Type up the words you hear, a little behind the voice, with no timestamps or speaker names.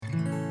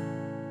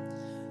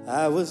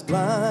I was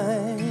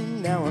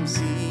blind, now I'm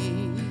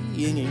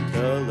seeing in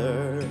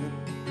color.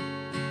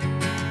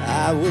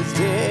 I was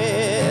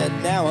dead,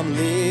 now I'm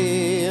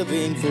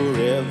living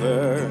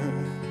forever.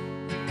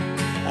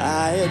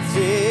 I had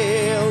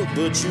failed,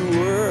 but you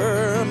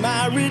were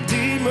my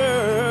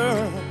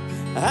redeemer.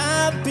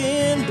 I've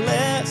been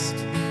blessed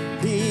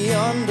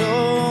beyond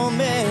all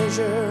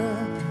measure.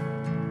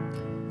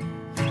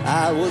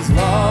 I was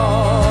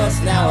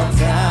lost, now I'm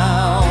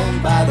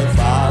found by the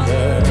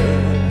Father.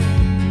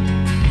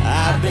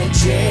 I've been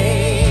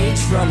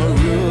changed from a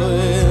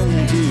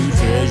ruin to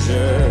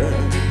treasure.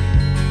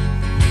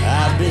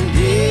 I've been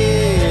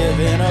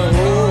given a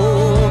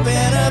hope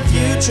and a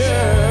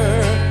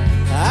future.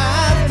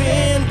 I've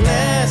been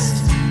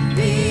blessed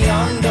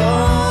beyond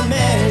all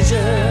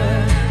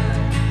measure.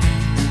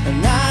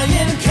 And I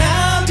am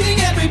counting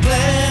every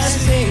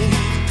blessing,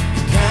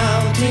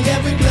 counting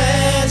every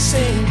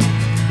blessing,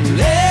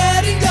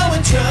 letting go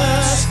and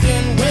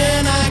trusting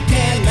when I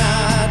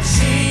cannot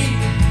see.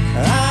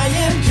 I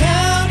am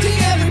counting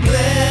every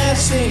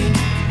blessing,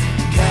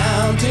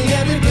 counting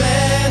every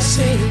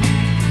blessing.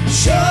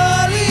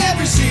 Surely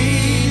every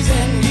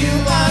season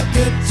you are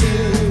good to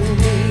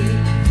me.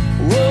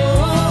 Whoa,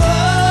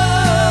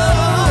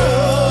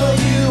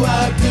 you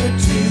are good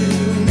to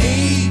me.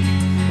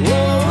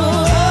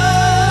 Whoa,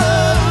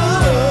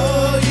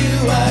 you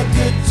are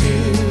good to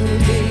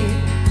me.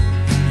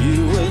 You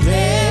were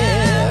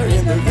there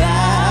in the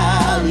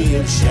valley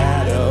of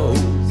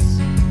shadows.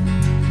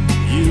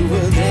 You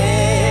were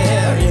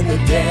there in the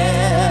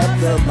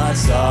depth of my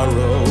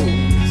sorrows.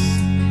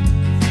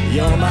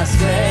 You're my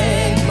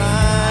strength,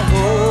 my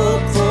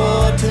hope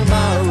for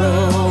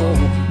tomorrow.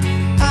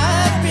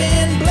 I've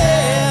been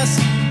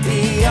blessed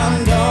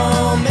beyond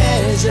all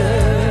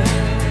measure.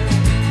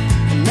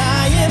 And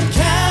I am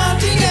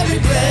counting every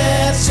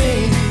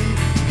blessing,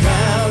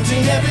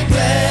 counting every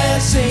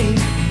blessing,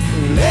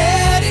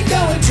 letting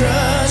go and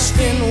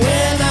trusting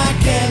when I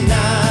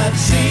cannot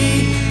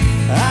see.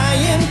 I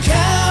am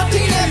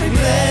counting every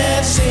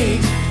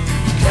blessing,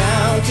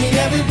 counting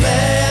every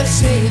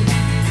blessing.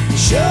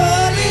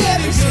 Surely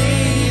every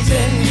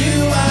season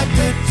you are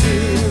good to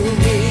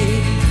me.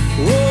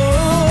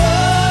 Oh,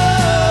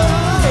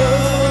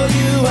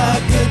 you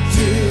are good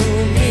to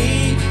me.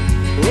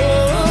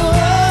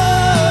 Oh,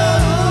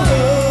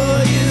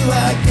 you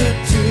are good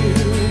to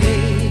me.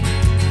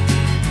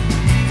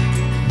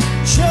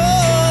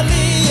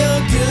 Surely your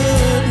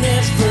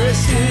goodness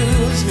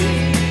pursues me.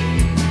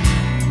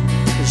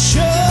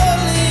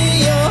 Surely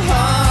your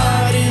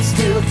heart is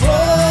still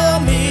for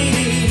me.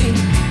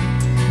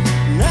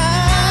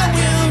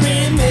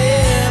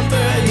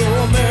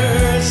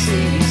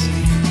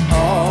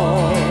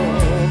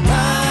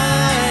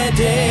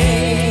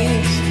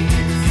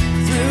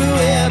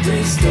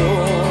 Every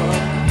storm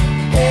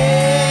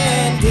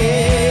and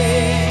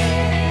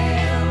gale,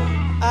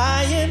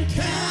 I am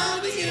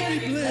counting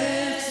every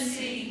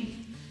blessing,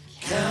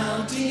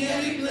 counting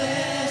every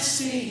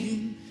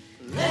blessing,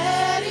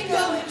 letting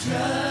go and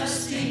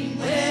trusting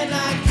when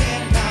I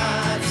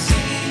cannot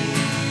see.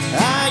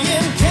 I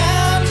am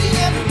counting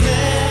every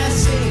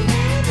blessing,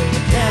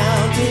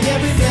 counting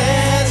every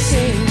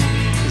blessing.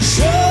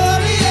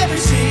 Surely every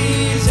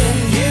season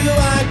you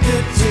are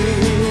good to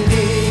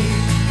me.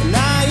 And I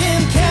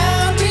am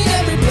counting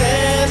every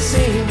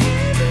blessing,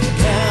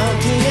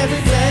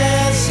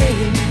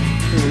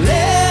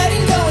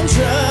 letting go and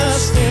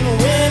trusting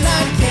when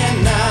I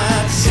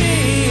cannot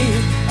see.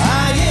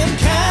 I am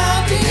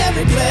counting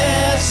every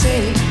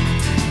blessing,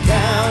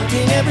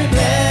 counting every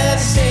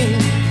blessing.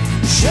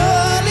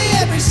 Surely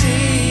every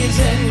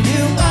season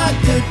you are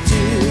good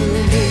to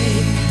me.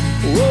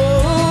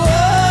 Whoa,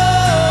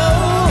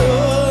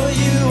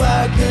 you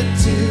are good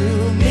to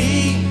me.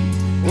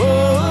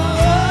 Whoa.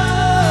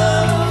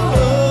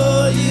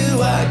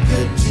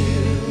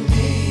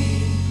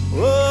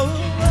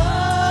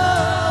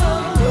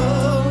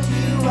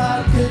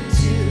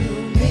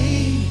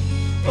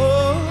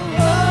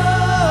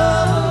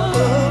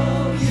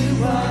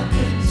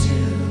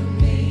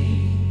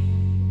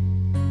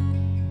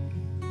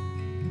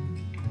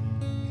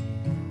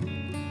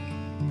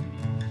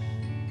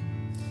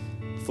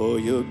 For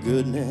your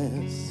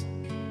goodness,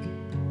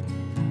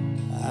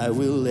 I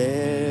will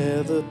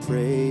ever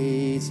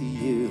praise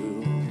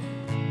you.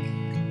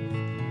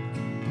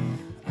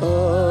 Oh,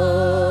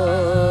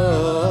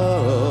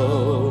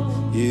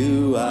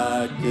 you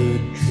are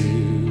good to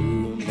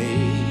me.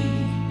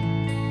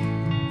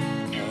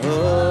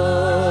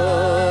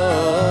 Oh,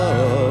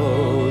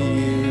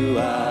 you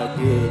are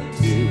good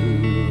to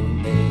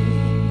me.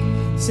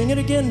 Sing it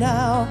again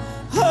now.